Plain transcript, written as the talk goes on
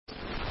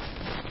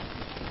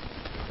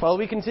While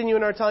we continue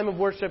in our time of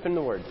worship in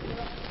the Word.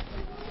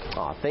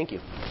 Thank you.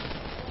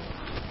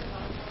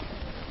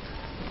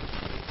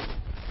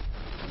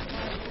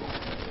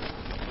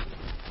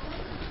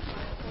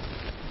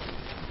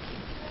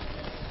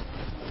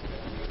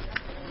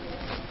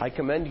 I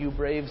commend you,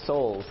 brave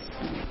souls.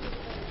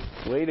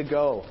 Way to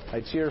go.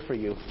 I cheer for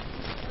you.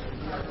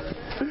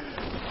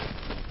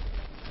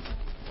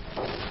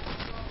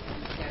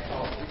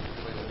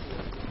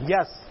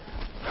 Yes.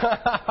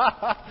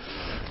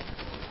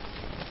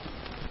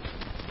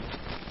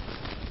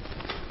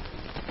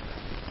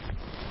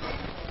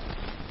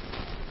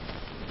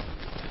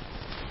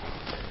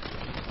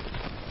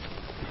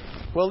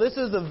 Well, this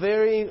is the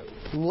very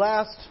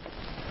last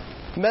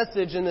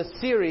message in the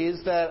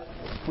series that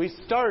we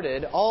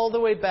started all the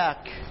way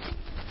back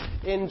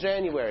in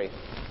January.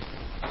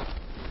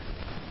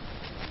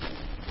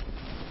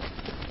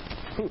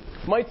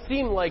 Might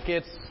seem like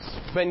it's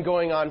been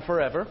going on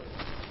forever.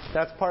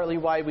 That's partly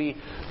why we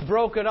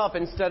broke it up.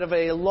 Instead of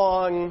a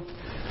long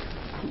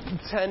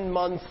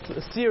 10-month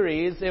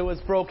series, it was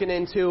broken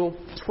into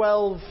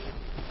 12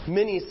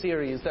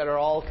 mini-series that are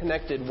all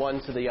connected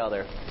one to the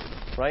other.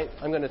 Right?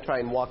 I'm going to try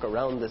and walk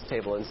around this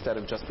table instead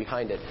of just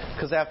behind it.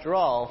 Because after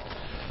all,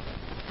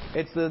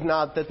 it's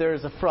not that there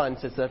is a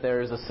front, it's that there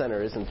is a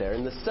center, isn't there?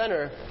 And the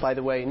center, by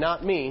the way,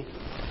 not me.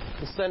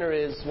 The center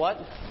is what?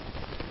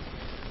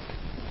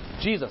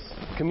 Jesus.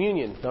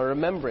 Communion, the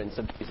remembrance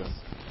of Jesus.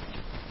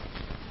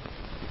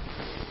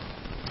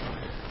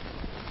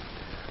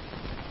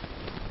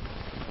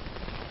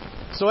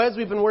 So as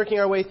we've been working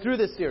our way through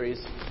this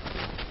series,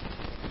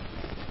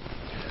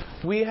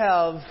 we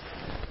have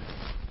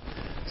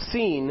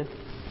seen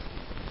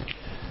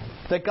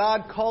that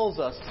God calls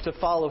us to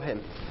follow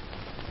Him.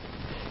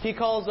 He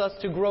calls us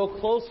to grow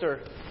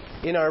closer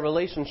in our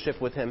relationship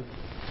with Him.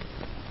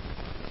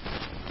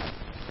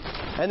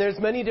 And there's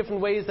many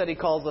different ways that He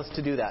calls us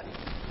to do that.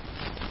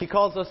 He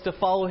calls us to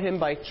follow Him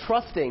by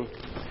trusting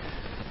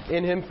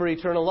in Him for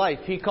eternal life.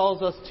 He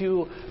calls us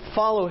to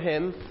follow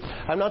Him.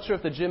 I'm not sure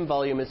if the gym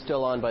volume is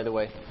still on, by the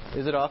way.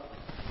 Is it off?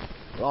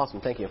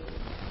 Awesome, thank you.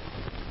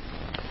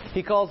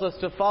 He calls us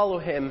to follow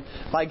Him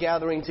by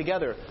gathering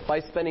together,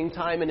 by spending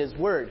time in His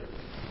Word.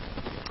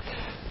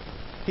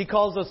 He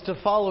calls us to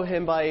follow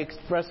Him by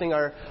expressing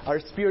our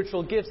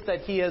spiritual gifts that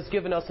He has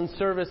given us in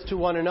service to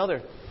one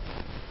another.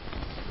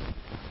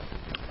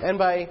 And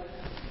by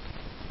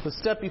the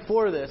step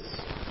before this,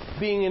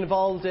 being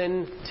involved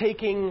in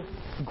taking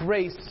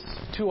grace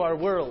to our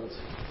world.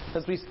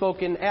 As we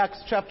spoke in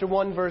Acts chapter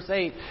 1 verse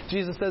 8,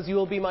 Jesus says, "You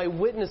will be my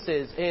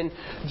witnesses in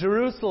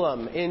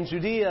Jerusalem, in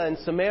Judea and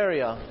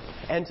Samaria,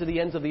 and to the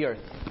ends of the earth."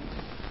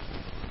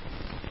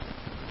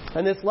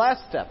 And this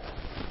last step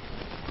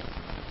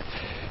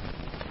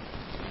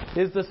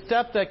is the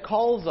step that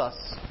calls us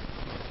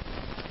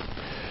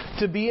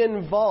to be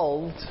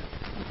involved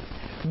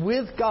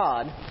with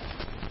God,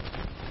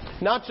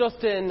 not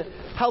just in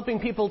helping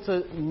people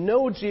to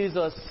know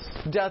Jesus'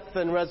 death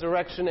and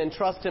resurrection and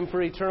trust Him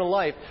for eternal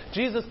life.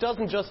 Jesus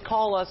doesn't just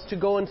call us to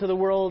go into the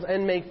world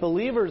and make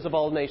believers of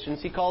all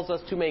nations. He calls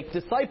us to make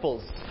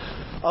disciples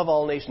of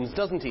all nations,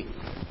 doesn't He?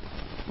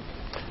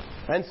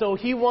 And so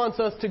He wants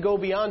us to go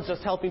beyond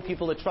just helping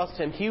people to trust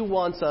Him. He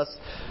wants us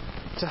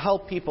to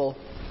help people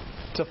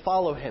to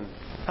follow Him.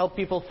 Help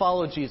people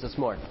follow Jesus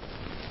more.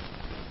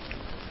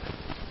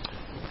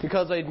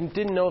 Because I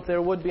didn't know if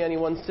there would be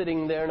anyone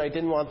sitting there and I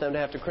didn't want them to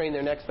have to crane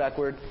their necks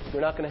backward,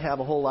 we're not going to have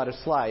a whole lot of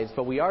slides,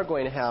 but we are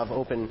going to have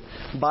open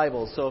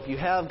Bibles. So if you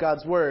have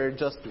God's Word,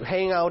 just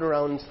hang out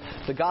around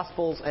the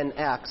Gospels and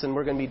Acts, and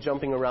we're going to be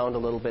jumping around a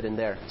little bit in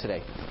there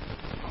today.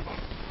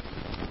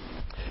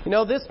 You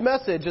know, this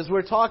message, as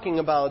we're talking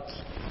about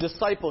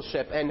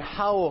discipleship and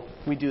how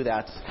we do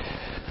that,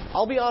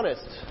 I'll be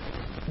honest,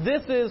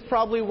 this is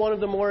probably one of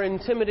the more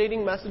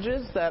intimidating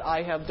messages that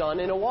I have done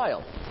in a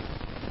while.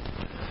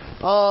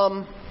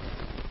 I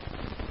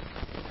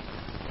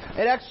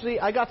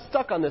got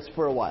stuck on this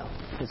for a while,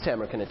 as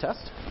Tamara can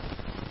attest.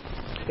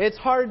 It's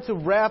hard to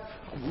wrap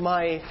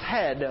my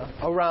head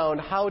around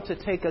how to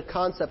take a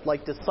concept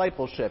like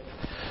discipleship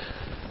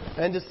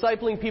and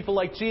discipling people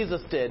like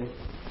Jesus did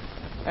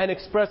and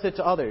express it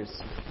to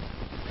others.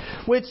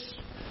 Which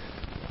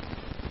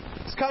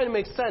kind of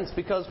makes sense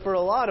because for a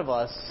lot of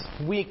us,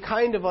 we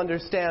kind of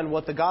understand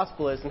what the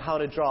gospel is and how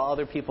to draw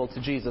other people to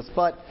Jesus.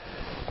 But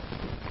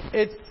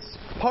it's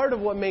part of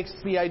what makes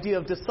the idea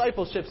of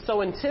discipleship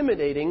so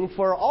intimidating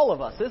for all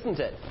of us, isn't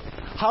it?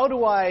 How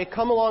do I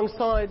come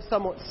alongside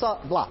someone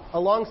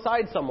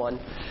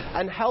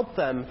and help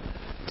them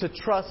to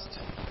trust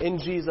in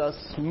Jesus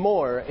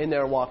more in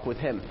their walk with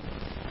Him?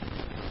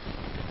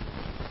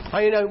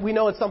 We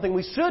know it's something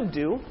we should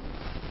do,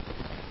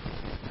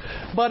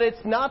 but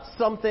it's not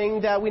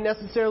something that we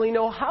necessarily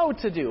know how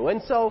to do. And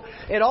so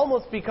it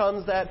almost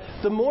becomes that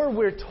the more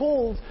we're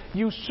told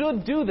you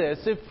should do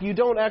this, if you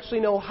don't actually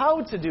know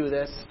how to do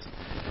this,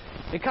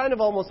 it kind of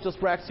almost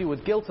just racks you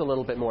with guilt a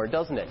little bit more,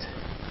 doesn't it?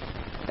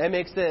 It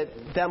makes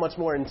it that much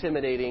more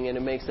intimidating, and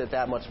it makes it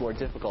that much more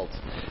difficult.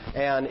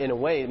 And in a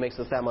way, it makes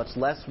us that much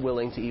less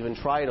willing to even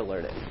try to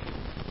learn it.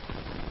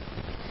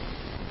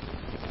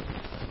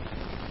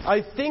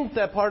 I think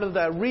that part of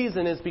that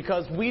reason is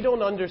because we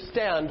don't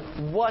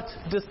understand what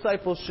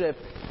discipleship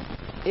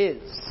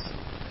is.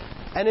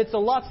 And it's a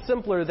lot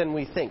simpler than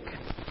we think.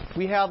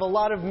 We have a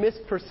lot of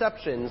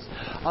misperceptions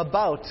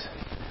about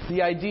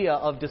the idea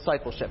of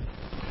discipleship.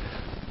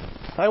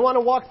 I want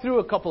to walk through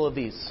a couple of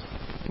these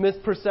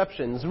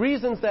misperceptions,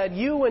 reasons that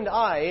you and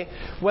I,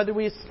 whether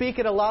we speak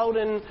it aloud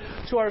and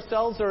to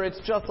ourselves or it's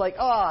just like,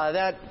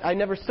 that I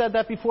never said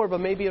that before, but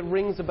maybe it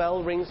rings a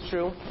bell, rings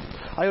true.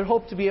 I would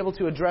hope to be able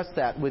to address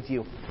that with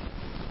you.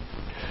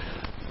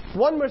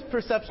 One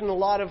misperception a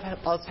lot of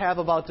us have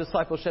about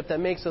discipleship that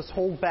makes us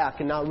hold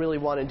back and not really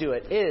want to do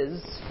it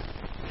is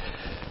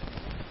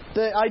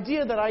the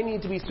idea that I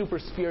need to be super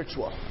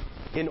spiritual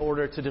in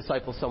order to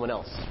disciple someone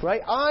else,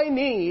 right? I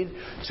need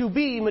to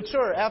be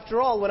mature.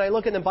 After all, when I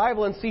look in the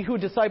Bible and see who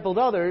discipled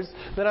others,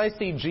 then I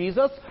see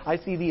Jesus, I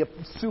see the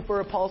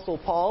super apostle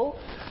Paul,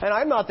 and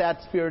I'm not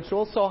that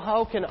spiritual, so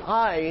how can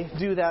I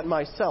do that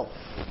myself?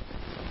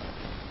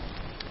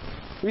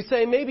 We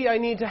say, maybe I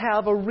need to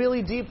have a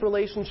really deep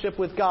relationship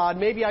with God.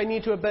 Maybe I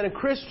need to have been a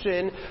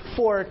Christian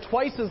for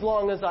twice as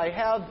long as I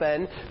have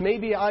been.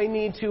 Maybe I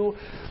need to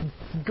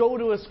go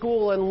to a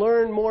school and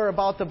learn more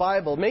about the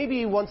Bible.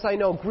 Maybe once I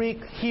know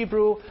Greek,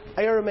 Hebrew,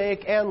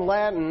 Aramaic, and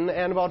Latin,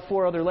 and about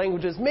 4 other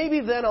languages, maybe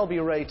then I'll be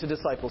ready to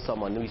disciple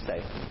someone, we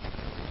say.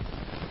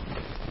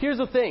 Here's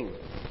the thing.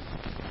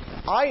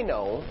 I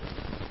know,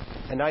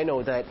 and I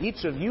know that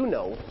each of you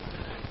know,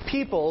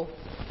 people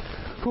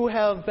who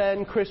have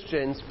been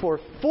Christians for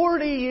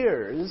 40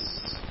 years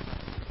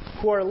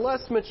who are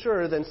less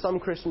mature than some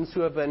Christians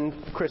who have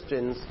been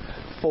Christians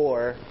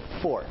for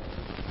 4.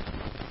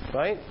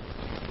 Right?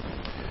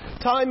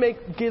 Time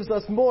gives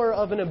us more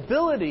of an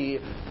ability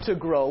to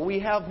grow. We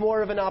have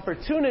more of an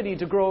opportunity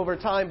to grow over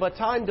time, but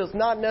time does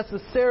not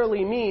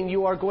necessarily mean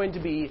you are going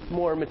to be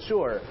more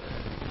mature.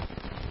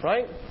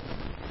 Right?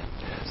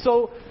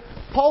 So,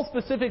 Paul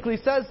specifically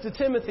says to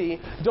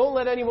Timothy, don't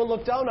let anyone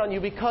look down on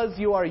you because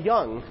you are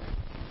young,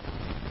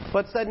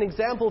 but set an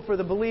example for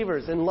the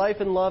believers in life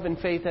and love and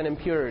faith and in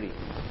purity.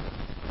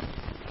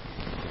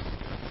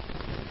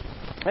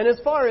 And as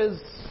far as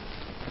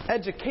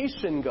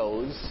education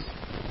goes,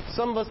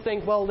 some of us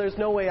think, well, there's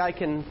no way I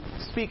can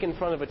speak in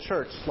front of a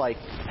church like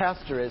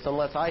pastor is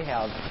unless I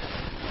have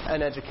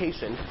an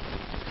education.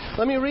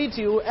 Let me read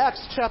to you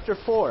Acts chapter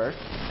 4.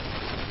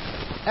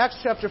 Acts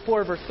chapter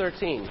 4, verse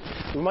 13.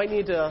 We might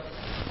need to...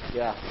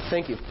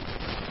 thank you.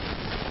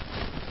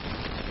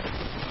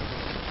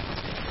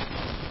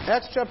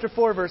 Acts chapter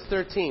 4, verse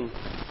 13.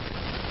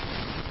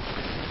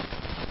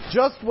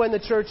 Just when the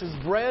church is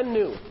brand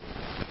new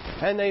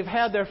and they've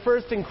had their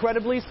first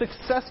incredibly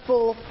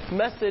successful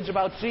message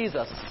about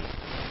Jesus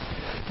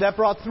that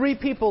brought 3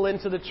 people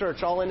into the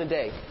church all in a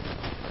day.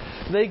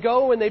 They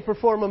go and they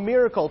perform a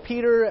miracle.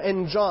 Peter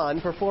and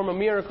John perform a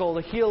miracle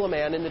to heal a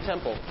man in the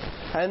temple.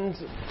 And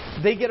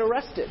they get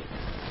arrested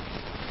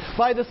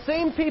by the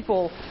same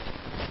people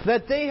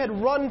that they had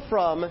run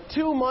from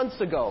 2 months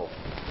ago.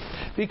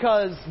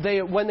 Because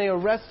when they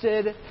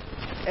arrested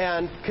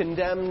and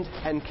condemned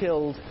and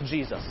killed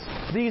Jesus.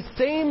 These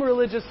same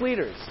religious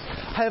leaders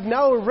have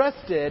now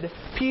arrested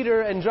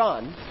Peter and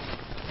John.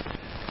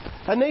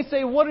 And they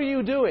say, what are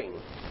you doing?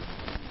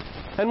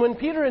 And when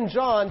Peter and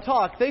John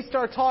talk, they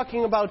start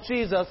talking about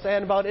Jesus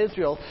and about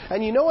Israel.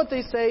 And you know what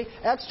they say?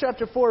 Acts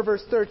chapter 4,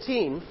 verse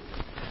 13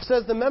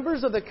 says, the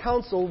members of the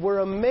council were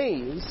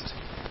amazed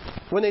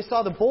when they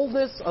saw the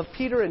boldness of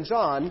Peter and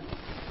John,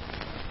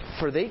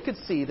 for they could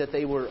see that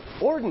they were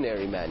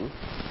ordinary men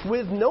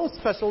with no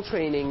special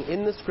training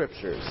in the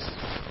Scriptures.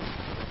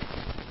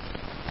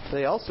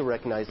 They also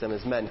recognized them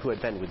as men who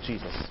had been with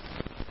Jesus.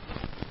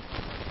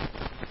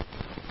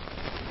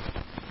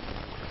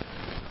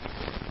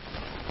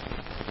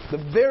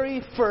 The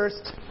very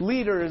first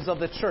leaders of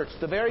the church,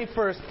 the very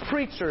first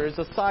preachers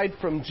aside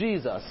from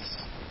Jesus,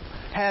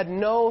 had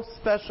no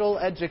special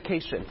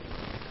education.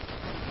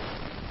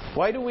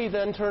 Why do we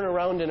then turn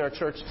around in our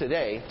church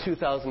today,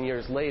 2,000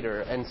 years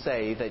later, and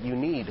say that you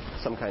need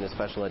some kind of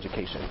special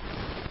education?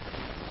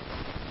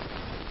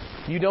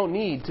 You don't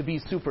need to be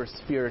super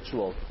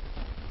spiritual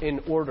in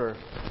order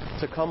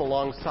to come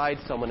alongside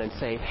someone and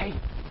say, hey,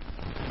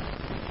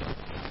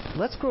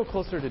 let's grow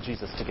closer to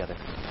Jesus together.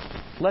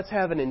 Let's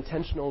have an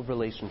intentional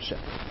relationship.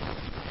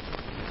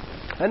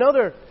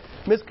 Another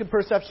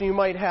misconception you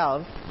might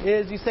have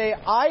is you say,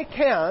 I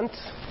can't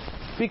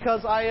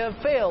because I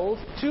have failed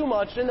too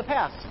much in the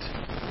past.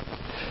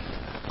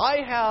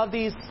 I have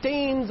these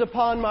stains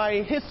upon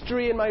my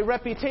history and my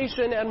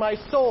reputation and my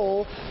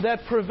soul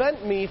that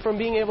prevent me from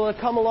being able to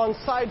come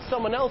alongside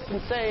someone else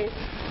and say,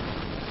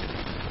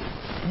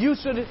 you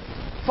should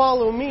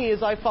follow me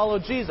as I follow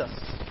Jesus.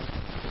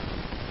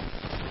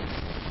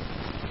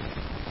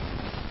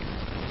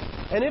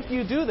 And if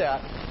you do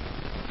that,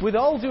 with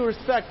all due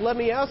respect, let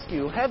me ask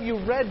you, have you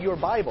read your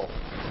Bible?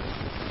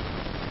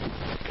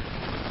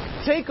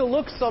 Take a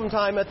look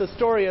sometime at the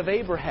story of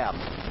Abraham,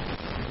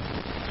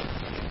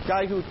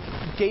 guy who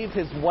gave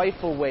his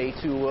wife away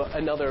to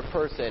another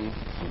person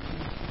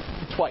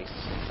twice.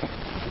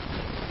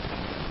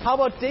 How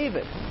about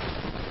David?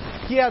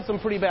 he had some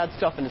pretty bad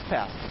stuff in his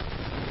past.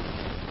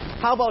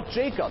 How about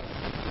Jacob?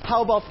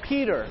 How about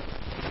Peter?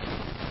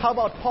 How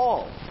about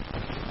Paul?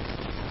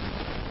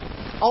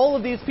 All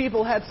of these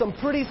people had some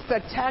pretty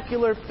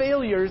spectacular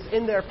failures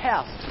in their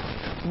past.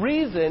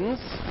 Reasons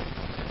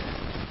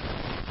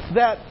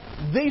that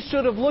they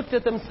should have looked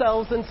at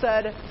themselves and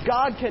said,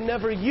 God can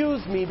never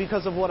use me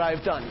because of what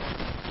I've done.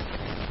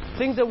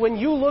 Things that when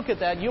you look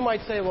at that, you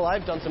might say, well,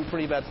 I've done some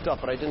pretty bad stuff,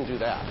 but I didn't do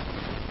that.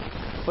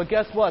 But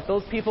guess what?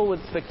 Those people with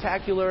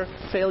spectacular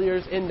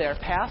failures in their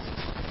past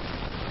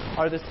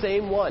are the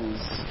same ones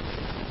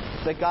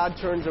that God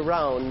turns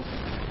around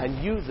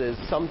and uses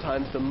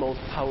sometimes the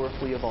most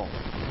powerfully of all.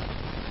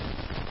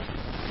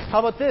 How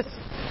about this?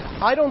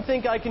 I don't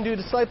think I can do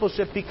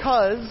discipleship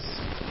because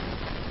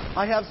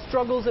I have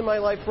struggles in my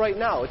life right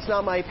now. It's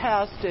not my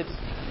past,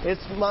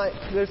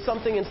 there's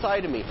something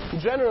inside of me.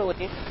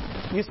 Generally,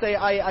 you say,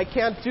 I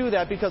can't do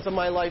that because of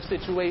my life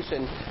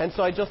situation, and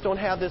so I just don't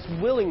have this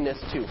willingness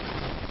to.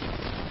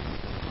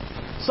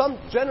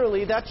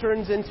 Generally, that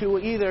turns into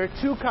either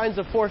two kinds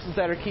of forces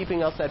that are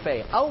keeping us at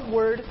bay.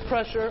 Outward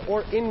pressure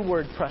or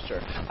inward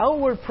pressure.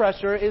 Outward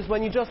pressure is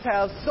when you just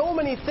have so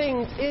many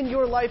things in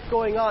your life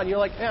going on. You're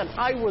like, man,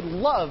 I would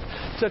love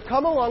to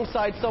come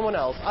alongside someone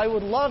else. I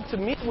would love to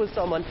meet with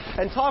someone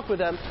and talk with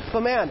them.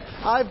 But man,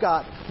 I've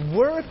got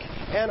work,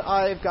 and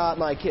I've got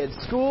my kids'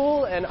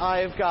 school, and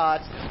I've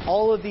got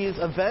all of these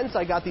events.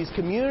 I got these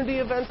community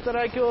events that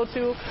I go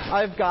to.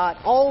 I've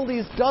got all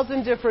these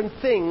dozen different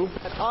things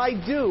that I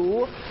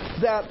do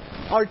that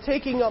are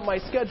taking up my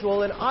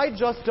schedule, and I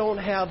just don't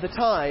have the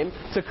time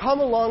to come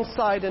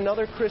alongside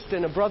another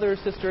Christian, a brother or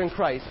sister in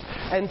Christ,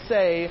 and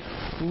say,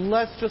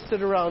 let's just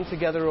sit around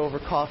together over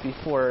coffee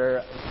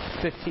for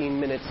 15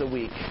 minutes a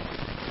week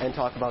and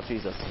talk about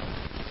Jesus.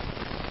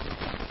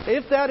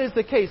 If that is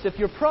the case, if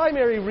your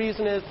primary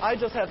reason is, I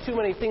just have too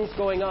many things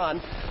going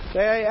on,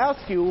 may I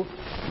ask you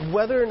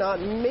whether or not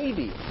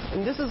maybe,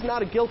 and this is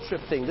not a guilt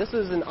trip thing, this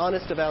is an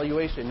honest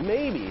evaluation,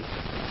 maybe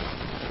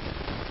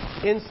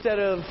instead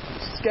of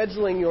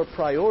scheduling your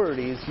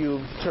priorities,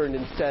 you've turned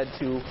instead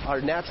to our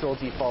natural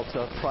default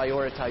to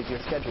prioritize your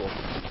schedule.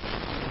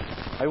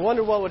 I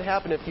wonder what would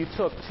happen if you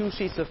took 2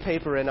 sheets of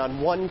paper and on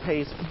one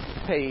page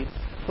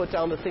put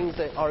down the things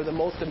that are the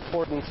most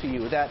important to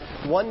you. That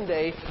one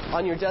day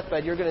on your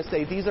deathbed you're going to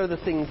say, these are the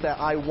things that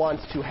I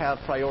want to have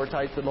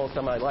prioritized the most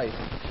in my life.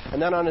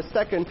 And then on a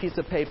second piece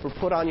of paper,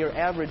 put on your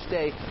average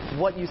day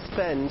what you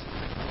spend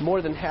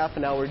more than half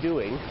an hour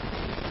doing.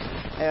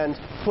 And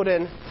put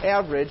in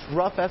average,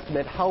 rough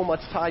estimate, how much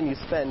time you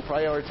spend,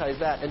 prioritize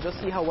that, and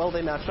just see how well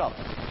they match up.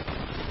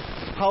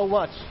 How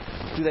much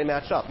do they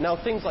match up? Now,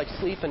 things like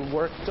sleep and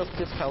work, just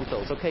discount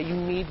those, okay? You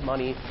need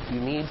money,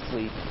 you need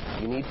sleep,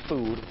 you need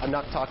food. I'm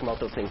not talking about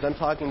those things. I'm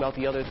talking about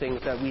the other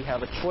things that we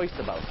have a choice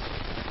about.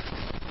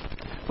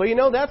 But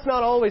that's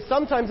not always.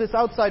 Sometimes it's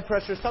outside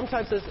pressure.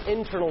 Sometimes it's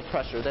internal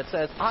pressure that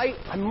says, I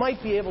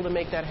might be able to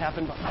make that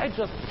happen, but I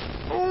just,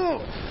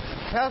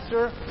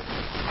 Pastor,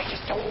 I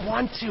just don't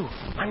want to.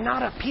 I'm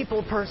not a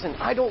people person.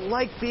 I don't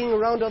like being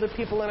around other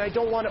people, and I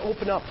don't want to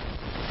open up.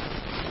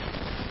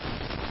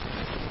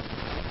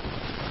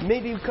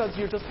 Maybe because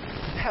you just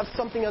have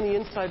something on the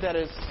inside that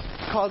is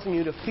causing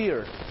you to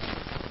fear,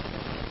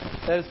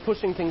 that is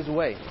pushing things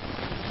away.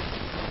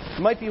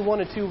 Might be one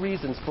or two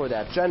reasons for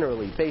that,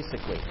 generally,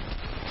 basically.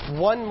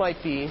 One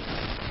might be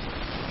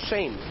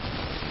shame.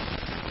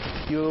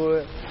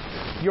 You're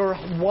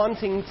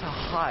wanting to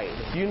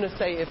hide. You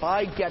say, if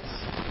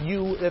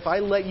I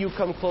let you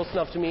come close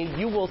enough to me,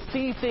 you will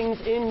see things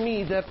in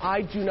me that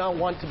I do not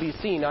want to be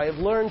seen. I have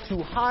learned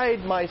to hide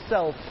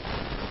myself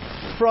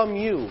from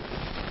you.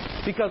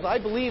 Because I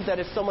believe that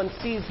if someone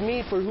sees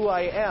me for who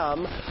I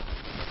am,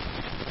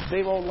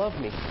 they won't love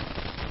me.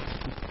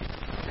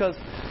 Because,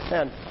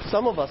 man,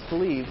 some of us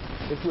believe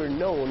if we're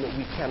known that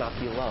we cannot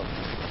be loved.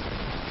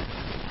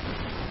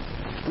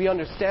 We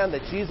understand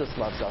that Jesus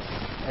loves us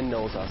and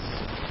knows us.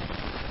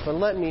 But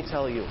let me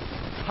tell you,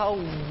 how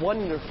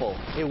wonderful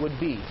it would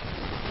be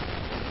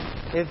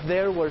if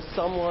there were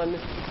someone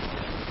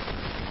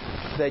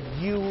that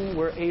you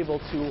were able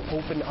to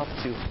open up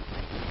to.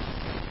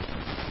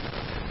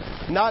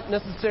 Not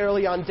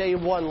necessarily on day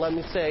one, let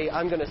me say,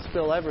 I'm going to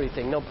spill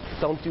everything. No,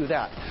 don't do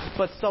that.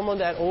 But someone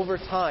that over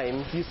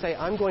time, you say,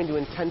 I'm going to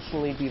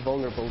intentionally be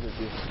vulnerable with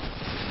you.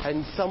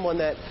 And someone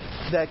that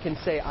can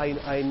say,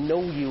 I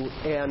know you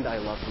and I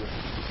love you.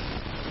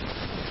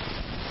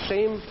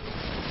 Shame,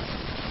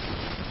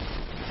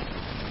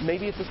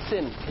 maybe it's a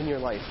sin in your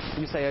life.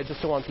 You say, I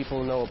just don't want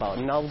people to know about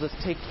it. And I'll just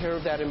take care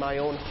of that in my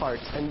own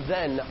heart, and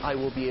then I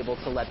will be able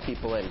to let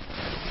people in.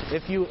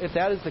 If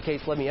that is the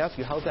case, let me ask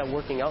you, how's that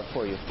working out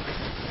for you?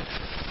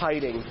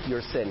 Hiding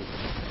your sin.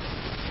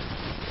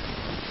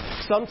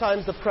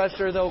 Sometimes the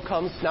pressure, though,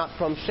 comes not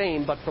from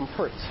shame, but from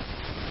hurt.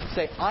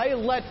 Say, I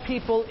let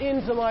people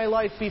into my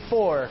life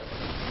before.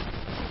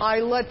 I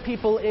let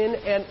people in,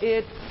 and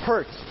it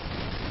hurt.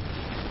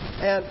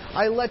 And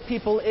I let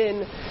people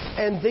in,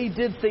 and they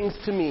did things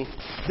to me.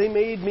 They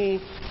made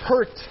me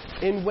hurt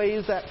in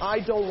ways that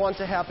I don't want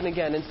to happen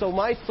again. And so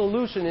my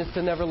solution is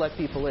to never let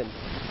people in.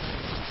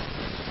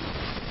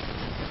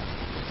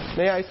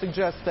 May I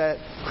suggest that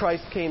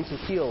Christ came to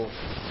heal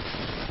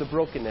the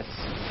brokenness.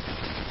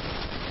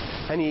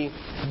 And He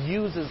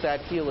uses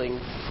that healing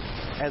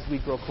as we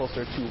grow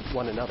closer to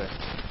one another.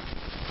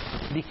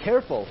 Be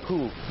careful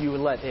who you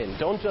let in.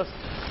 Don't just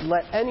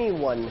let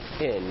anyone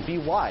in. Be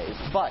wise.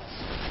 But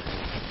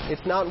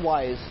it's not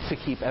wise to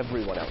keep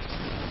everyone out.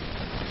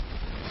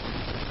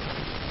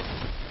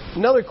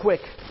 Another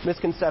quick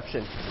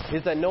misconception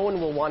is that no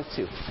one will want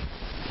to.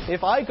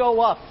 If I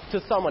go up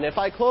to someone, if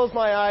I close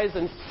my eyes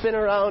and spin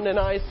around and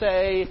I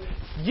say,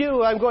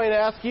 I'm going to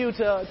ask you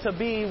to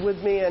be with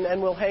me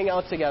and we'll hang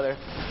out together,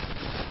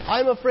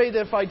 I'm afraid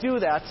that if I do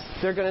that,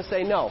 they're going to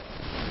say no.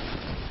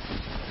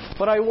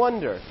 But I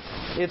wonder,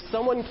 if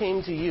someone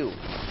came to you,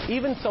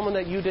 even someone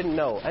that you didn't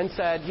know, and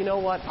said, you know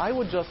what, I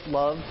would just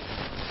love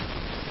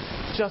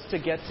just to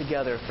get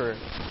together for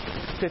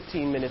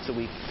 15 minutes a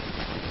week,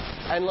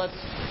 and let's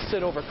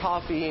sit over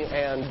coffee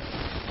and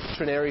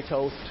Trinary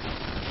toast,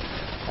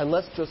 and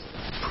let's just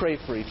pray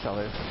for each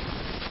other.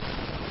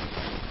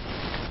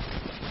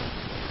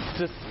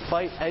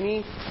 Despite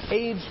any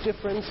age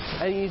difference,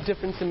 any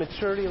difference in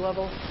maturity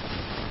level,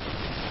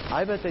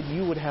 I bet that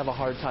you would have a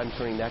hard time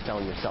turning that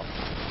down yourself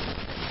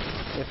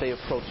if they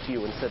approached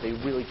you and said they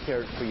really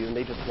cared for you and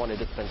they just wanted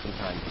to spend some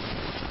time.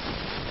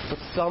 But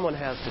someone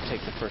has to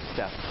take the first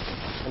step,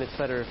 and it's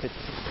better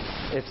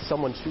if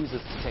someone chooses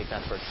to take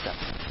that first step.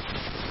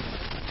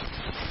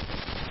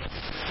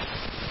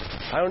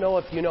 I don't know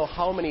if you know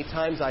how many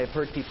times I have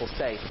heard people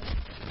say,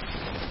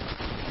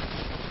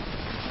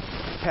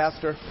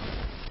 Pastor,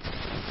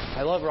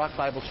 I love Rock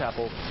Bible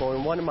Chapel,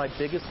 but one of my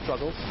biggest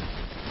struggles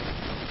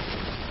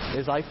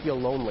is I feel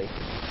lonely.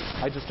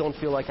 I just don't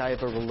feel like I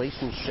have a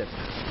relationship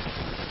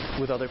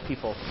with other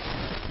people.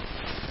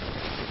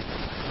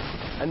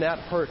 And that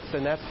hurts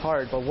and that's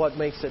hard, but what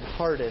makes it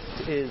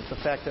hardest is the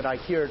fact that I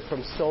hear it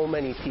from so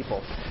many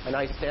people. And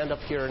I stand up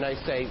here and I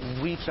say,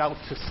 reach out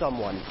to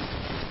someone.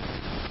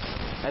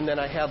 And then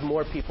I have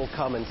more people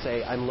come and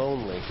say, I'm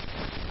lonely.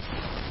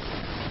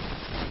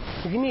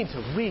 You need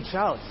to reach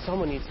out.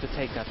 Someone needs to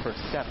take that first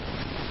step.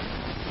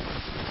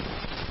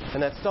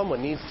 And that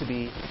someone needs to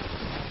be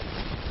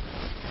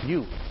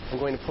you. I'm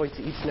going to point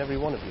to each and every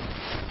one of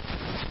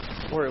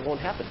you, or it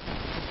won't happen.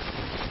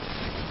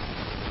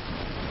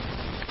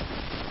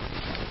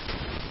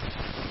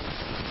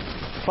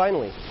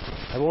 Finally,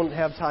 I won't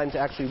have time to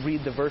actually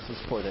read the verses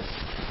for this.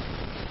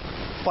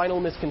 Final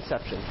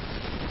misconception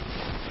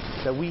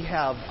that we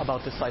have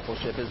about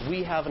discipleship is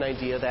we have an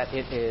idea that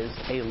it is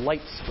a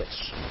light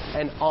switch,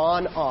 an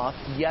on-off,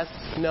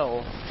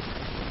 yes-no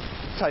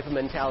type of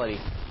mentality.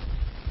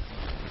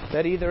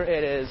 That either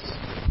it is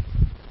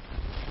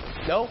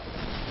no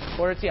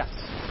or it's yes.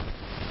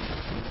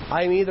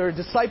 I'm either a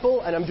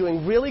disciple and I'm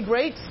doing really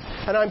great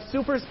and I'm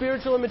super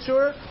spiritual and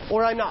mature,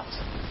 or I'm not.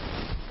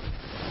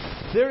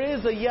 There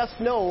is a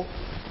yes-no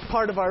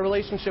part of our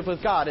relationship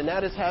with God, and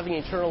that is having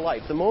eternal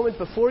life. The moment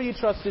before you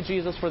trusted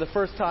Jesus for the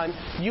first time,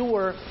 you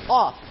were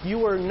off. You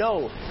were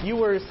no. You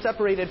were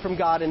separated from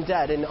God and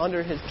dead and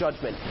under His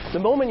judgment. The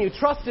moment you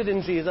trusted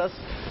in Jesus,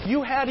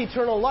 you had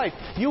eternal life.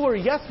 You were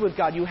yes with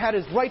God. You had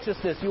His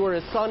righteousness. You were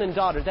His son and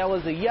daughter. That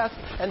was a yes,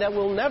 and that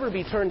will never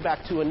be turned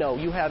back to a no.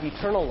 You have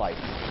eternal life,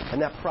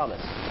 and that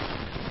promise.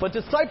 But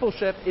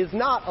discipleship is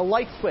not a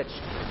light switch.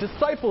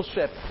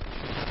 Discipleship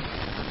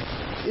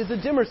is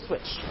a dimmer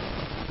switch.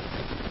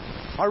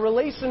 Our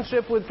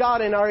relationship with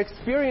God and our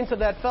experience of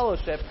that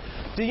fellowship.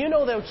 Do you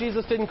know that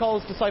Jesus didn't call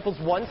His disciples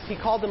once? He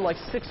called them like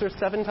 6 or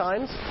 7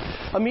 times.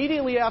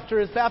 Immediately after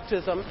His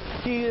baptism,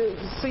 He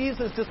sees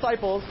His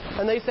disciples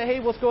and they say, hey,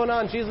 what's going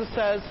on? Jesus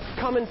says,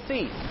 come and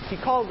see.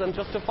 He calls them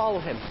just to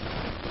follow Him.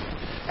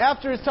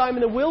 After His time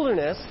in the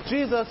wilderness,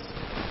 Jesus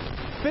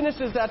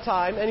finishes that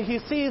time and He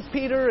sees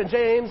Peter and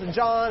James and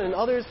John and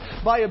others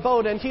by a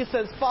boat and He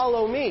says,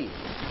 follow me.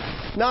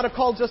 Not a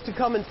call just to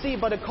come and see,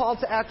 but a call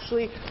to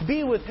actually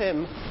be with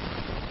Him.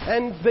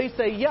 And they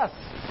say yes.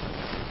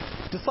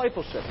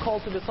 Discipleship. Call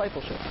to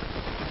discipleship.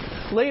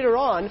 Later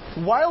on,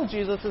 while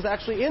Jesus is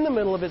actually in the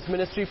middle of His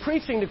ministry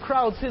preaching to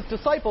crowds, His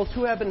disciples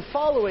who have been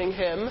following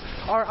Him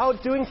are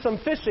out doing some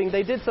fishing.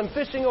 They did some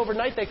fishing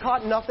overnight. They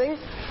caught nothing.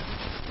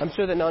 I'm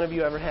sure that none of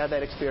you ever had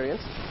that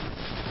experience.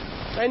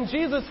 And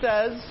Jesus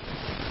says,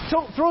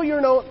 throw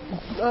your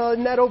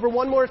net over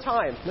one more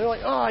time. They're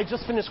like, I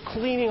just finished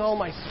cleaning all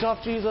my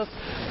stuff, Jesus.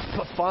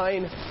 But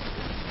fine.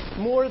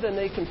 More than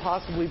they can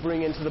possibly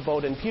bring into the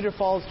boat. And Peter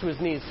falls to his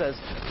knees, says,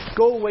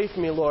 go away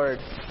from me, Lord.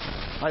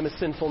 I'm a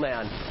sinful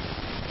man.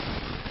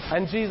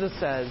 And Jesus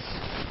says,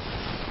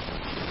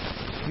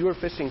 you were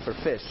fishing for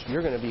fish.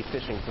 You're going to be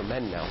fishing for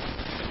men now.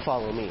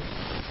 Follow me.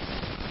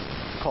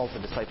 Call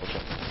to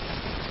discipleship.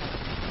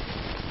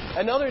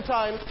 Another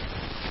time,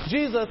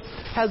 Jesus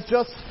has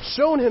just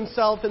shown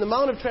Himself in the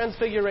Mount of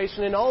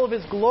Transfiguration in all of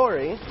His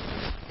glory.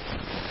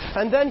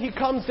 And then He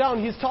comes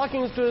down, He's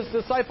talking to His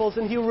disciples,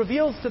 and He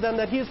reveals to them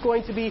that He's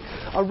going to be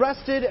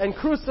arrested and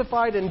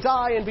crucified and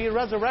die and be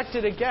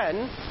resurrected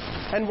again.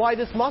 and why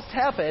this must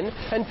happen.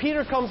 And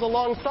Peter comes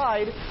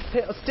alongside,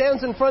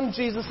 stands in front of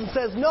Jesus and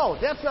says, no,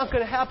 that's not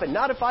going to happen.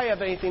 Not if I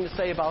have anything to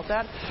say about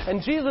that.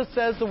 And Jesus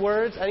says the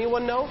words,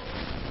 anyone know?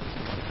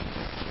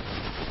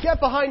 Get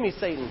behind me,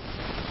 Satan.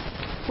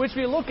 Which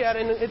we look at,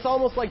 and it's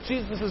almost like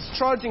Jesus is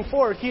charging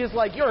forward. He is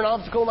like, you're an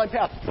obstacle in my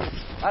path.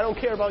 I don't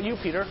care about you,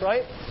 Peter,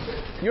 right?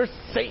 You're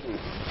Satan.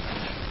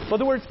 But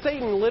the word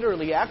Satan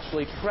literally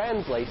actually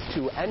translates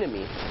to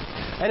enemy.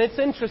 And it's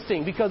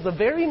interesting because the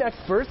very next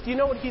verse, do you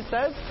know what he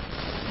says?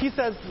 He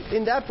says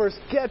in that verse,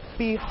 get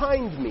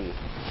behind me.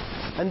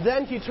 And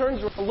then he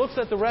turns around, looks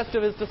at the rest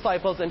of his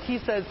disciples, and he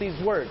says these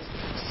words.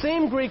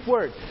 Same Greek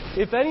word.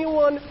 If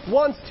anyone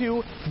wants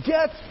to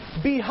get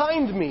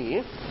behind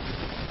me,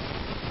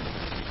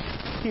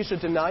 he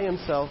should deny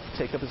himself,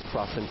 take up his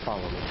cross, and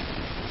follow me.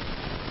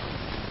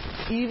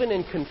 Even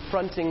in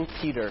confronting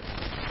Peter,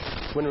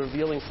 when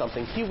revealing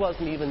something, he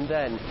wasn't even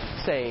then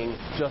saying,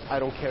 just, I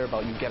don't care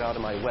about you, get out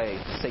of my way,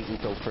 Satan,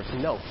 go first.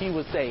 No, he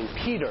was saying,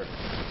 Peter,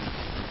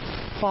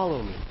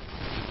 follow me.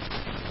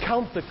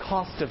 Count the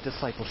cost of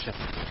discipleship.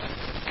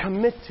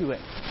 Commit to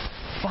it.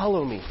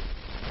 Follow me.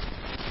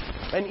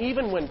 And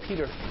even when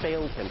Peter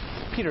failed him,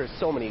 Peter has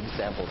so many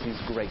examples. He's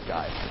a great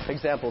guy.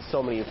 Examples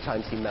so many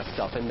times he messed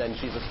up, and then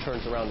Jesus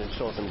turns around and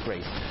shows him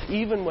grace.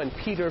 Even when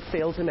Peter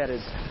failed him at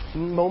his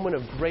moment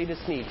of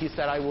greatest need, he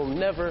said, I will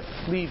never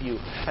leave you.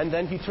 And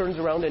then he turns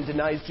around and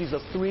denies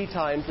Jesus 3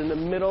 times in the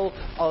middle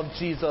of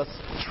Jesus'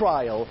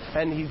 trial.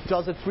 And he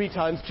does it 3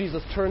 times.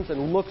 Jesus turns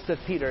and looks at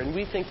Peter, and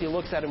we think he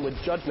looks at him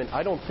with judgment.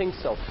 I don't think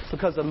so.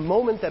 Because the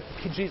moment that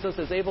Jesus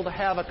is able to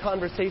have a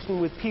conversation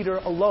with Peter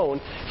alone,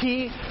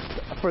 he,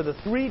 for the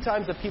 3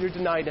 times that Peter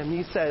denied him,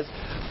 he says,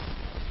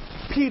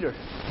 Peter,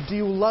 do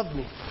you love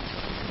me?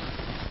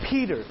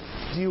 Peter,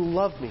 do you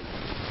love me?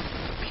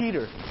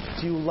 Peter,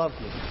 do you love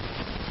me?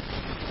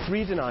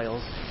 3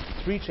 denials,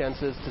 3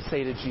 chances to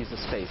say to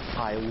Jesus' face,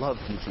 I love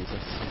you,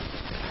 Jesus.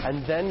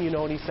 And then you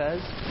know what he says?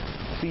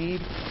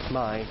 Feed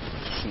my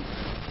sheep.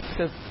 He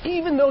says,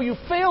 even though you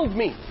failed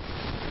me,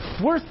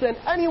 worse than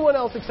anyone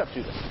else except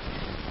Judas,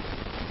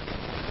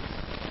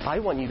 I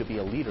want you to be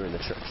a leader in the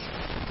church.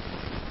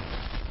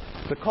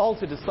 The call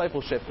to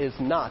discipleship is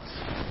not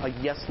a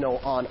yes, no,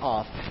 on,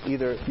 off.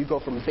 Either you go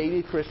from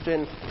baby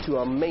Christian to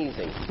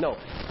amazing. No.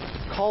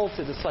 Call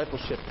to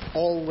discipleship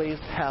always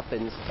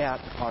happens at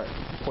our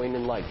point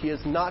in life. He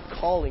is not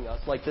calling us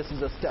like this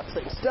is a step,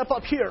 saying, step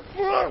up here.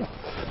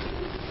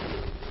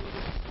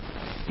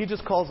 He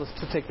just calls us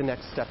to take the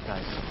next step,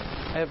 guys.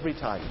 Every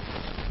time.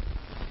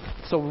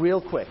 So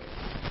real quick,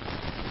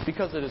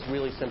 because it is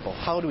really simple,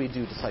 how do we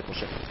do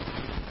discipleship?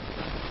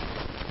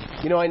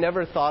 You know, I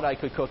never thought I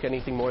could cook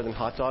anything more than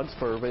hot dogs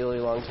for a really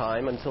long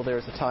time until there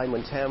was a time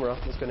when Tamara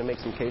was going to make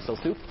some queso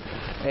soup.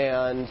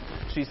 And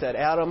she said,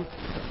 Adam,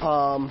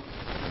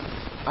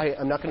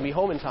 I'm not going to be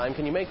home in time.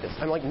 Can you make this?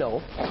 I'm like,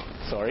 no,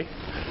 sorry.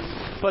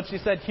 But she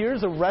said,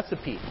 here's a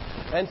recipe.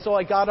 And so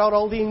I got out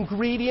all the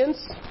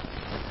ingredients.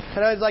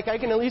 And I was like, I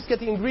can at least get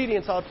the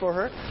ingredients out for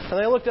her. And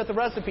I looked at the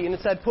recipe, and it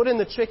said, put in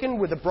the chicken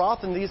with the broth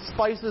and these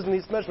spices and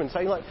these measurements.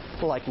 So I'm like,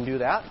 well, I can do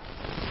that.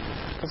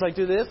 I was like,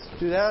 do this,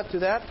 do that, do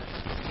that.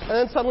 And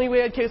then suddenly we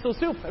had queso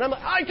soup. And I'm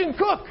like, I can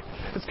cook!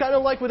 It's kind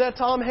of like with that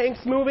Tom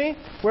Hanks movie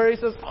where he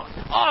says,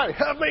 I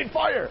have made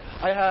fire.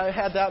 I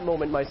had that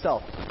moment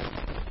myself.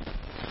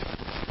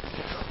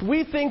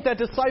 We think that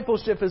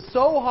discipleship is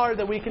so hard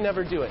that we can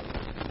never do it.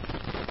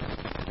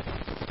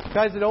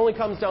 Guys, it only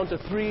comes down to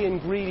 3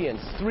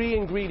 ingredients. 3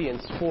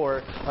 ingredients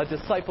for a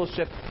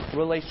discipleship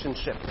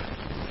relationship.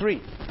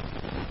 3.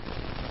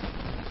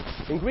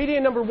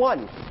 Ingredient number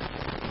 1,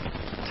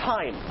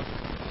 time.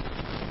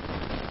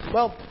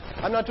 Well,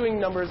 I'm not doing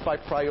numbers by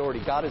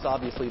priority. God is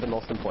obviously the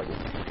most important.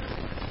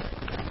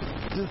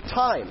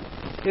 Time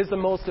is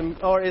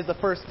the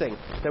first thing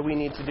that we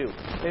need to do.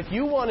 If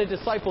you want to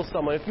disciple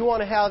someone, if you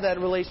want to have that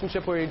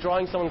relationship where you're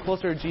drawing someone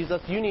closer to Jesus,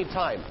 you need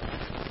time.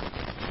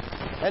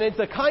 And it's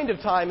the kind of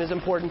time is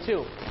important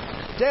too.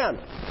 Dan,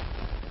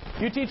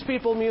 you teach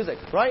people music,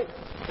 right?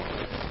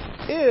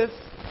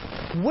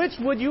 Which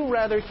would you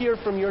rather hear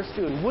from your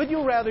student? Would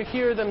you rather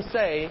hear them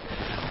say,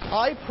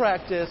 I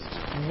practiced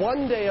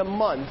 1 day a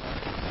month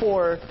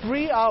for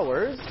 3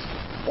 hours,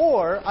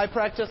 or I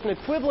practiced an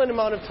equivalent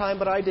amount of time,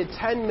 but I did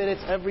 10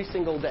 minutes every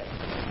single day?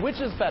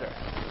 Which is better?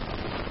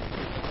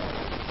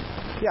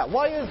 Yeah,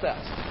 why is that?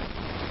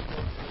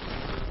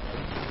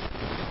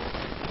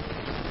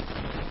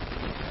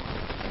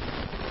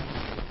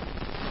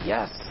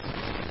 Yes.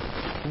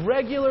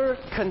 Regular,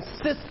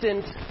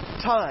 consistent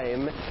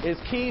time is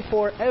key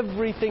for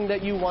everything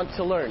that you want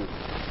to learn.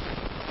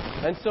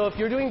 And so if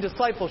you're doing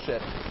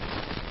discipleship,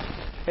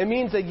 it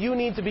means that you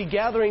need to be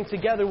gathering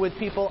together with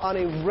people on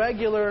a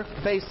regular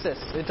basis.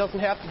 It doesn't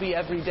have to be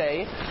every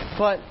day,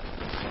 but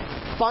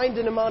find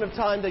an amount of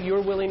time that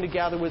you're willing to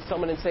gather with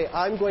someone and say,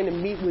 I'm going to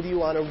meet with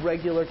you on a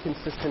regular,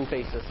 consistent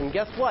basis. And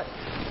guess what?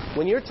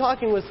 When you're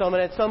talking with someone,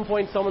 at some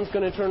point someone's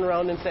going to turn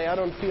around and say, I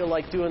don't feel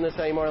like doing this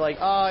anymore. Like,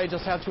 I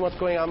just have too much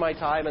going on in my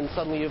time, and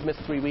suddenly you've missed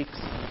 3 weeks.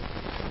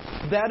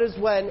 That is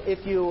when,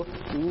 if you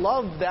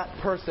love that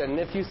person,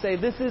 if you say,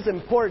 this is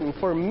important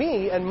for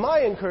me and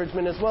my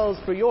encouragement as well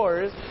as for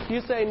yours,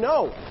 you say,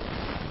 no,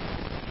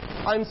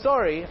 I'm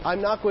sorry,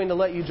 I'm not going to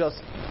let you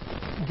just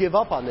give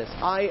up on this.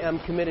 I am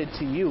committed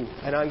to you,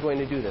 and I'm going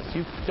to do this.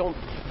 You don't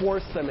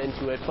force them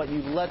into it, but you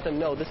let them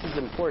know this is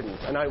important,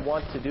 and I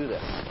want to do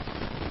this.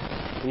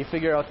 And you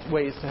figure out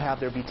ways to have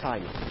there be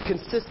time.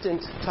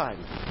 Consistent time.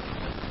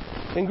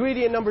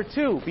 Ingredient number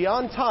 2,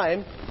 beyond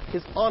time,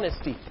 is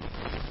honesty.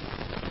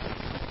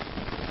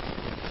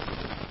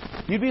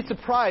 You'd be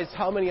surprised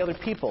how many other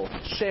people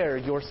share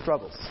your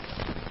struggles.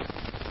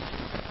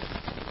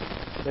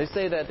 They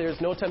say that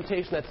there's no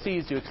temptation that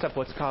seizes you except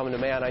what's common to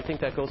man. I think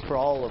that goes for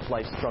all of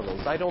life's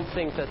struggles. I don't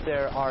think that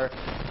there are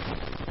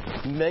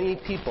many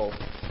people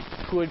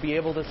who would be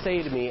able to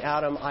say to me,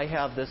 Adam, I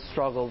have this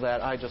struggle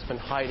that I've just been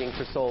hiding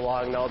for so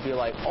long, and I'll be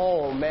like,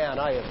 oh man,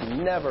 I have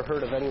never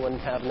heard of anyone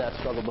having that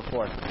struggle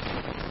before.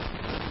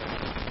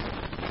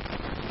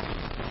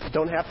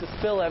 Don't have to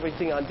spill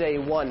everything on day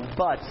one,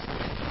 but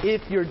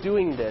if you're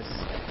doing this,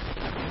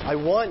 I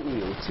want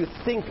you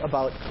to think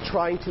about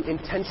trying to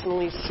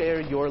intentionally share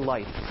your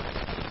life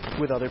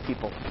with other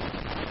people.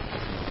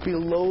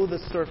 Below the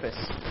surface,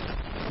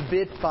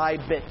 bit by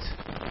bit,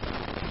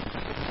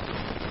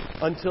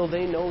 until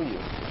they know you,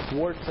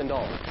 warts and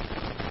all.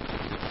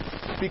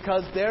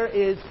 Because there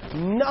is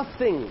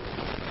nothing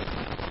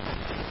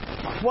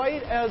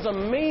quite as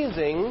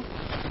amazing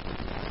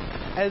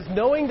as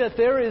knowing that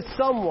there is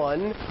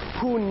someone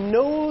who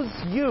knows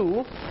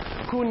you,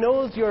 who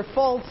knows your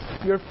faults,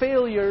 your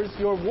failures,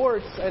 your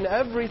warts, and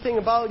everything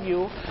about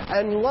you,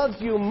 and loves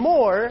you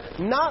more,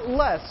 not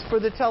less, for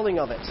the telling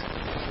of it.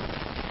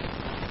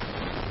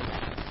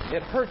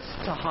 It hurts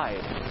to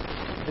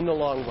hide in the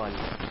long run.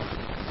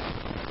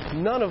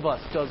 None of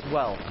us does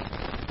well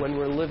when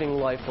we're living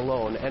life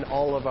alone and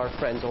all of our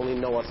friends only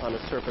know us on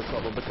a surface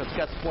level. Because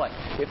guess what?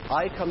 If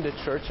I come to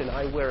church and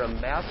I wear a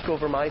mask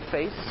over my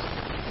face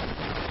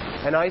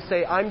and I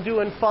say, I'm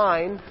doing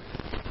fine,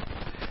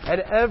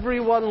 and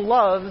everyone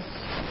loves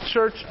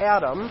Church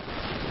Adam,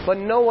 but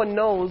no one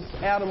knows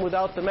Adam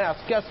without the mask.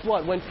 Guess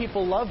what? When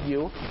people love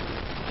you,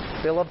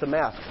 they love the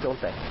mask,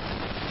 don't they?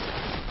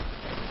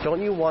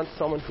 Don't you want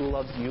someone who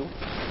loves you?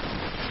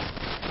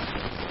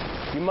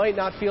 You might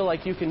not feel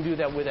like you can do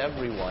that with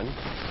everyone,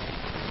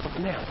 but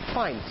man,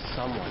 find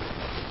someone.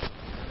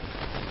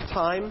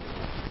 Time,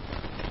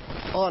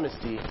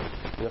 honesty,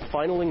 and the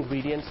final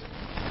ingredient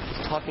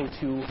is talking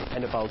to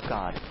and about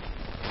God.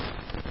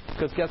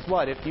 Because guess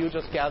what? If you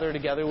just gather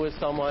together with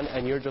someone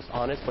and you're just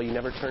honest, but you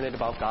never turn it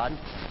about God,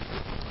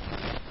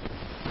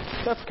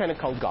 that's kind of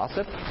called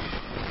gossip.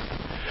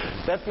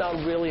 That's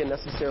not really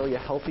necessarily a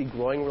healthy,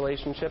 growing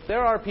relationship.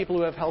 There are people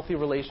who have healthy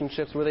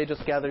relationships where they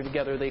just gather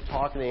together, they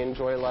talk, and they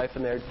enjoy life,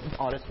 and they're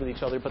honest with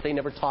each other, but they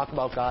never talk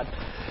about God.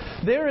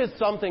 There is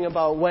something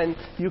about when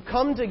you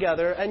come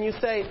together and you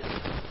say,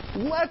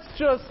 let's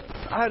just,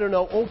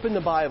 open the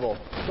Bible.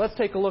 Let's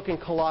take a look in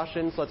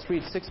Colossians. Let's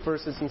read 6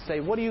 verses and say,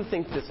 what do you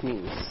think this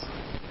means?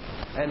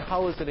 And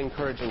how is it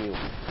encouraging you?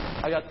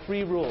 I got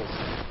 3 rules.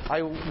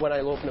 When I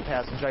open a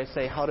passage, I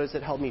say, how does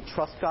it help me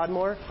trust God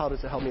more? How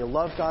does it help me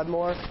love God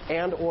more?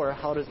 And or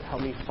how does it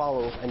help me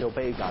follow and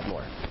obey God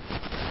more?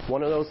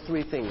 One of those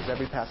 3 things.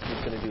 Every passage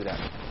is going to do that.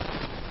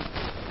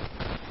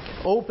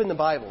 Open the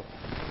Bible.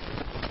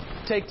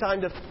 Take time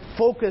to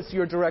focus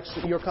your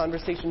direction, your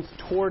conversations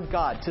toward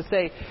God. To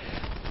say,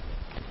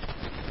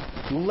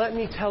 let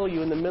me tell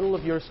you in the middle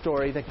of your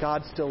story that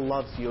God still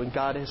loves you and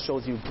God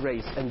shows you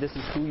grace and this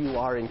is who you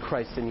are in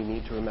Christ and you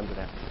need to remember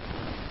that.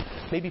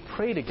 Maybe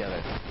pray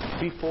together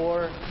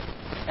before,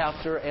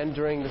 after, and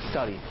during the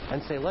study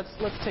and say, let's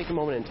take a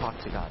moment and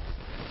talk to God.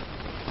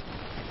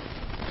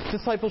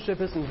 Discipleship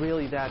isn't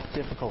really that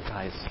difficult,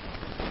 guys.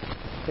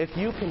 If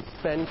you can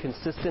spend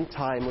consistent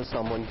time with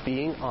someone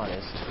being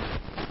honest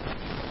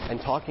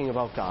and talking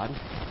about God,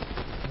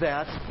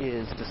 that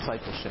is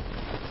discipleship.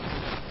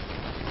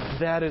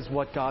 That is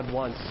what God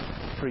wants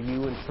for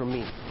you and for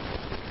me.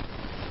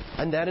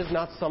 And that is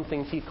not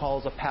something He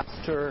calls a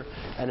pastor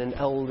and an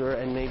elder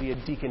and maybe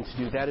a deacon to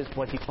do. That is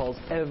what He calls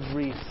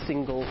every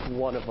single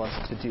one of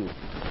us to do.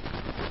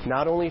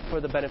 Not only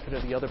for the benefit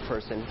of the other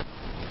person.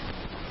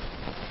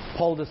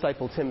 Paul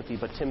discipled Timothy,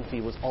 but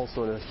Timothy was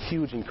also a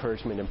huge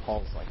encouragement in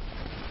Paul's life.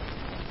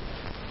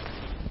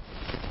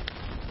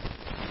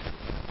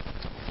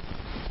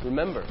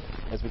 Remember,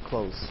 as we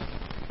close,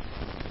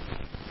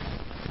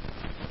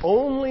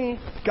 only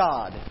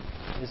God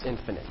is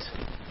infinite.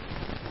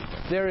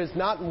 There is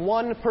not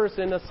one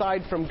person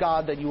aside from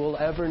God that you will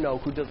ever know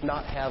who does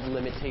not have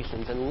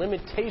limitations. And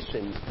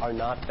limitations are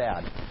not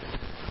bad.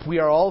 We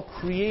are all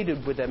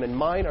created with them, and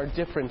mine are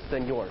different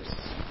than yours.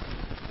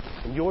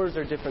 And yours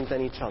are different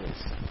than each other's.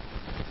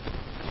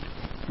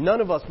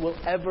 None of us will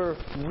ever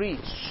reach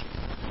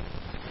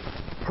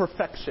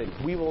perfection.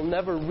 We will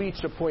never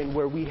reach a point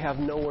where we have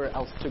nowhere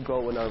else to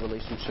go in our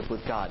relationship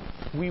with God.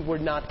 We were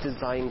not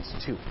designed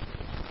to.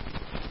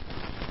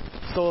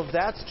 So if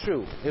that's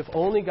true, if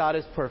only God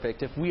is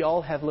perfect, if we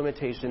all have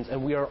limitations,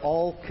 and we are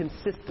all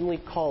consistently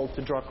called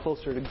to draw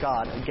closer to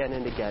God again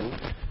and again,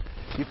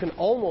 you can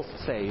almost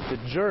say the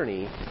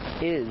journey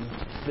is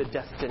the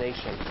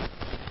destination.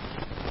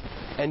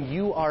 And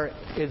you are,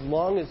 as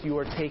long as you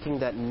are taking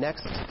that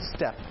next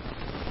step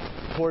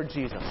toward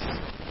Jesus,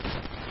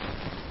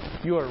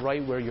 you are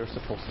right where you're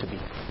supposed to be.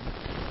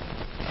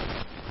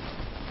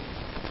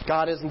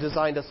 God hasn't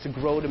designed us to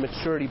grow to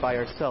maturity by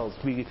ourselves.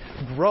 We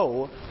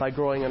grow by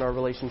growing in our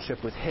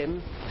relationship with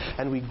Him.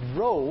 And we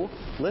grow,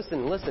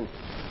 listen,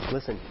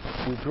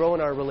 we grow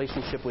in our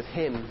relationship with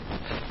Him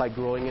by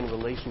growing in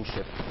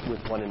relationship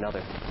with one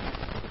another.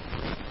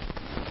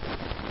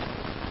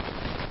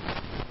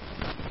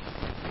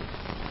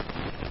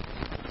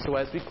 So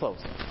as we close,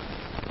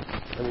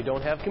 and we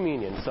don't have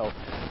communion, so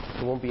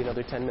it won't be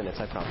another 10 minutes,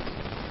 I promise.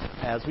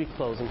 As we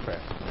close in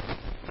prayer,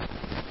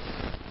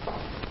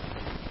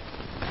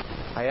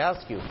 I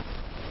ask you,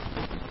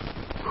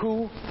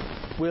 who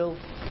will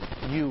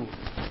you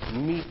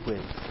meet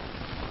with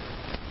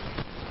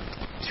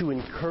to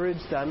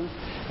encourage them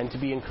and to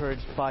be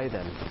encouraged by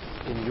them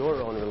in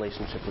your own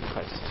relationship with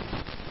Christ?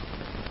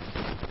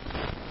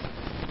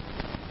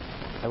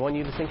 I want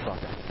you to think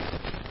about that.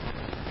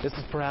 This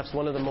is perhaps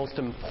one of the most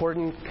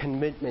important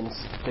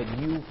commitments that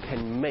you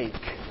can make.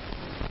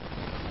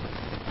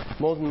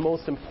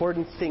 Most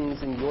important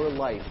things in your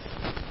life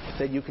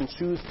that you can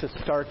choose to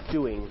start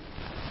doing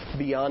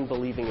beyond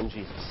believing in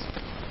Jesus.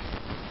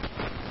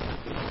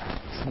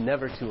 It's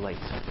never too late.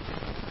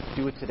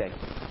 Do it today.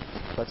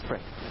 Let's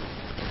pray.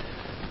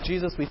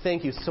 Jesus, we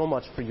thank you so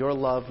much for your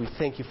love. We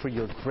thank you for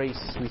your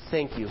grace. We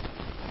thank you.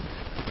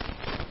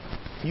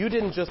 You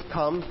didn't just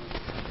come.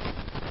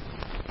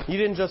 You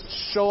didn't just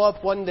show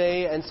up one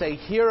day and say,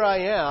 here I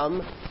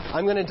am,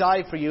 I'm going to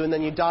die for you, and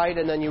then you died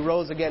and then you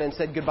rose again and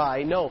said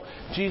goodbye. No,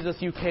 Jesus,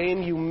 you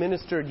came, you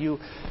ministered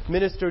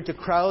to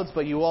crowds,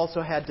 but you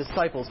also had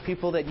disciples,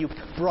 people that you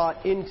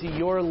brought into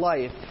your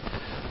life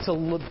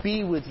to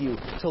be with you,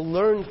 to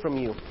learn from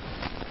you.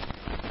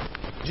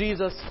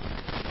 Jesus,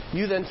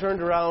 you then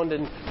turned around,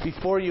 and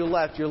before you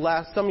left,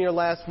 some of your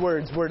last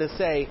words were to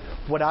say,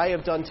 what I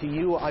have done to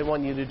you, I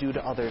want you to do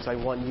to others. I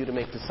want you to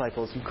make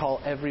disciples. You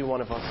call every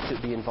one of us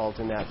to be involved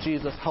in that.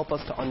 Jesus, help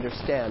us to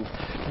understand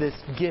this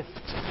gift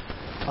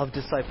of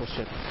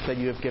discipleship that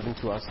you have given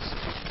to us.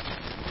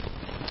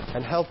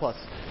 And help us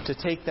to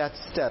take that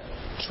step,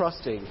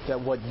 trusting that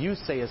what you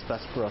say is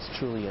best for us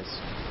truly is.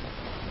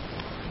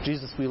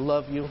 Jesus, we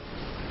love you.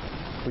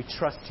 We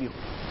trust you.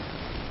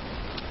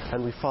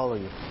 And we follow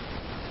you.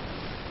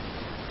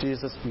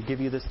 Jesus, we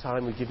give you this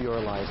time, we give you our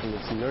lives, and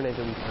it's in your name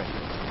that we pray.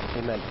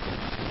 Amen.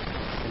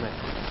 Amen.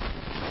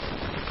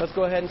 Let's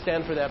go ahead and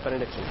stand for that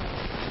benediction.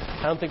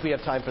 I don't think we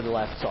have time for the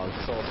last song,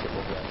 so let's skip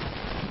over that.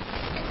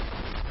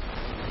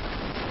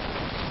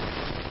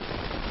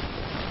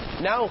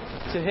 Now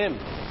to Him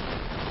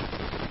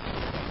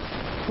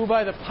who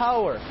by the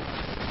power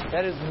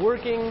that is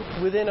working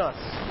within us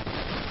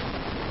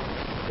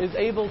is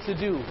able to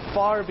do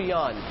far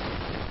beyond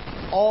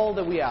all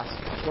that we ask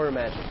or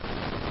imagine.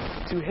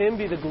 To Him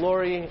be the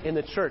glory in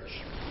the church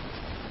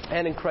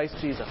and in Christ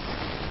Jesus,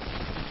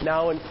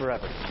 now and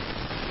forever.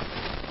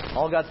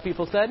 All God's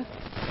people said,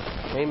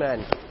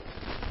 amen.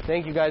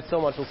 Thank you guys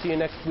so much. We'll see you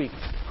next week.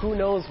 Who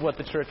knows what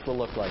the church will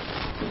look like?